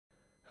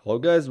Hello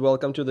guys,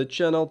 welcome to the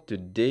channel.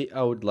 Today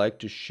I would like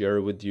to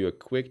share with you a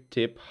quick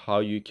tip how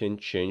you can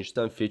change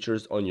some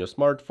features on your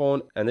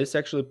smartphone, and this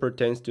actually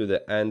pertains to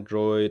the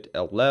Android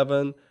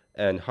 11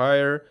 and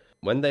higher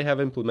when they have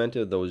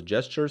implemented those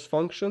gestures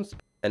functions.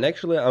 And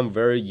actually I'm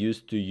very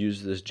used to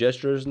use these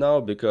gestures now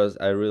because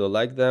I really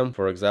like them.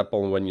 For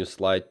example, when you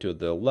slide to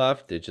the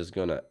left, it's just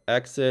gonna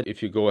exit.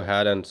 If you go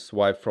ahead and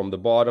swipe from the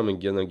bottom,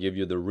 it's gonna give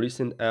you the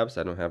recent apps.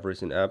 I don't have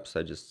recent apps,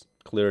 I just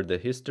cleared the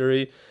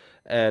history.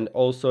 And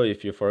also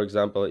if you, for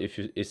example, if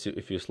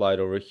you slide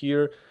over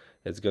here,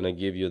 it's gonna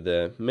give you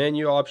the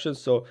menu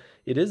options. So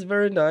it is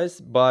very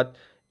nice, but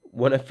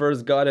when I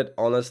first got it,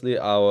 honestly,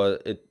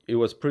 it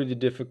was pretty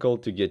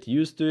difficult to get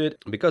used to it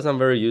because I'm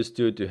very used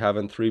to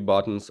having 3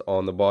 buttons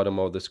on the bottom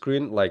of the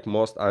screen like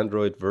most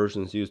Android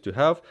versions used to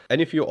have.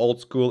 And if you're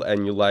old school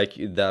and you like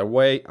it that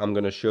way, I'm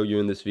gonna show you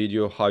in this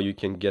video how you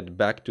can get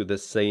back to the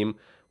same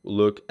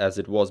look as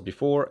it was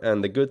before.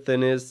 And the good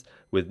thing is,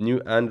 with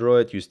new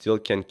Android, you still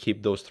can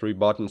keep those 3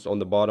 buttons on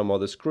the bottom of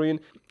the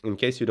screen in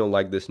case you don't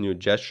like this new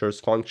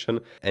gestures function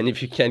and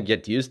if you can't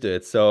get used to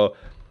it. So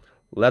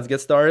let's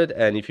get started,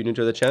 and if you're new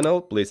to the channel,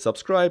 please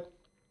subscribe.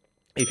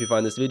 If you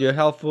find this video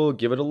helpful,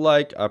 give it a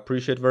like. I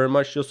appreciate very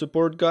much your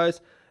support,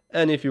 guys.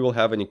 And if you will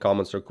have any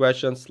comments or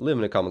questions, leave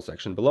in the comment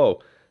section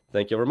below.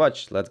 Thank you very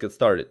much. Let's get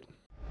started.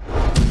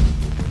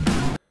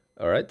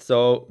 Alright,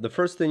 so the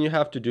first thing you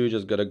have to do,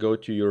 just gotta go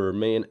to your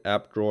main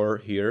app drawer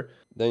here.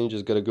 Then you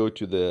just gotta go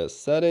to the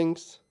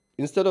settings.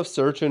 Instead of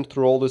searching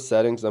through all the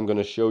settings, I'm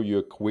gonna show you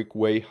a quick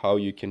way how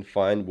you can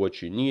find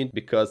what you need,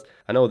 because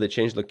I know they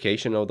change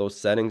location of those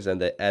settings and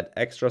they add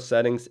extra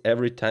settings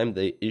every time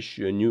they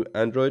issue a new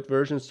Android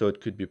version, so it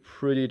could be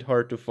pretty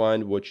hard to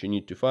find what you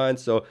need to find.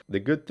 So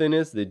the good thing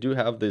is they do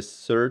have this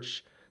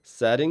search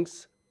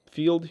settings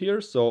field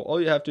here, so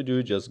all you have to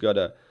do, just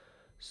gotta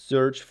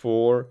search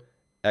for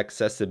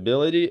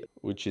accessibility,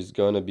 which is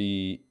gonna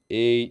be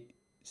ACCESS,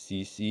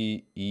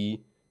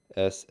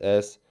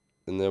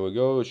 and there we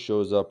go, it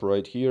shows up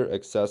right here,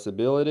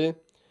 accessibility.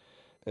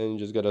 And you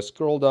just gotta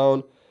scroll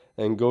down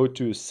and go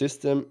to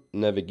system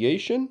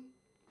navigation,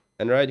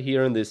 and right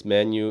here in this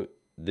menu,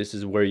 this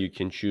is where you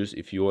can choose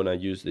if you want to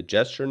use the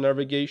gesture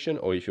navigation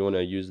or if you want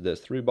to use the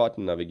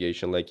 3-button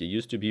navigation like it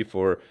used to be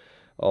for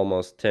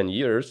almost 10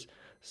 years.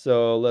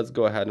 So let's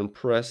go ahead and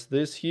press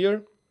this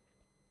here.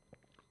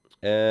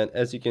 And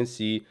as you can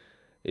see,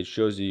 it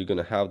shows you you're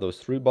gonna have those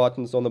 3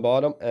 buttons on the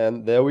bottom,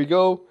 and there we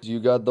go.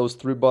 You got those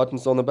 3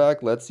 buttons on the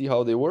back. Let's see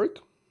how they work.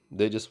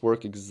 They just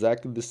work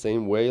exactly the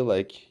same way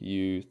like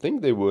you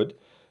think they would.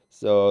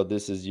 So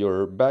this is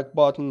your back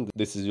button.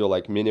 This is your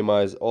like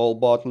minimize all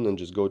button and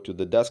just go to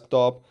the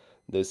desktop.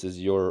 This is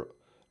your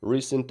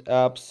recent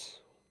apps.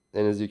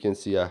 And as you can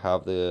see, I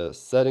have the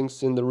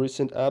settings in the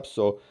recent apps.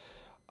 So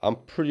I'm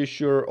pretty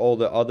sure all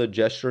the other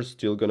gestures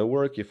still gonna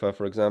work. If I,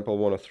 for example,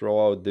 want to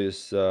throw out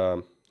this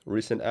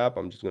recent app,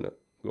 I'm just gonna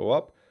go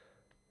up.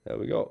 There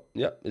we go.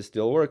 Yeah, it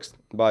still works,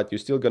 but you're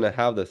still gonna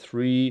have the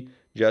 3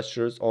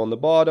 gestures on the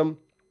bottom,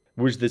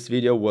 which this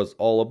video was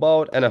all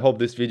about. And I hope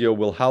this video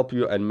will help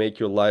you and make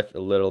your life a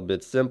little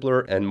bit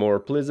simpler and more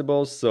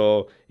pleasable.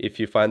 So if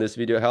you find this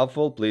video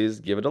helpful, please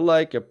give it a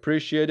like.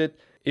 Appreciate it.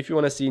 If you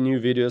want to see new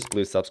videos,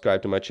 please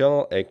subscribe to my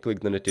channel and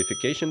click the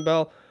notification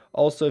bell.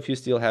 Also, if you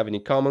still have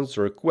any comments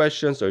or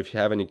questions, or if you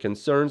have any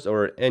concerns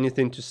or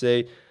anything to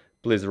say,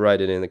 please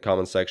write it in the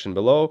comment section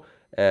below,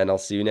 and I'll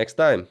see you next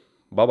time.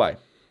 Bye bye.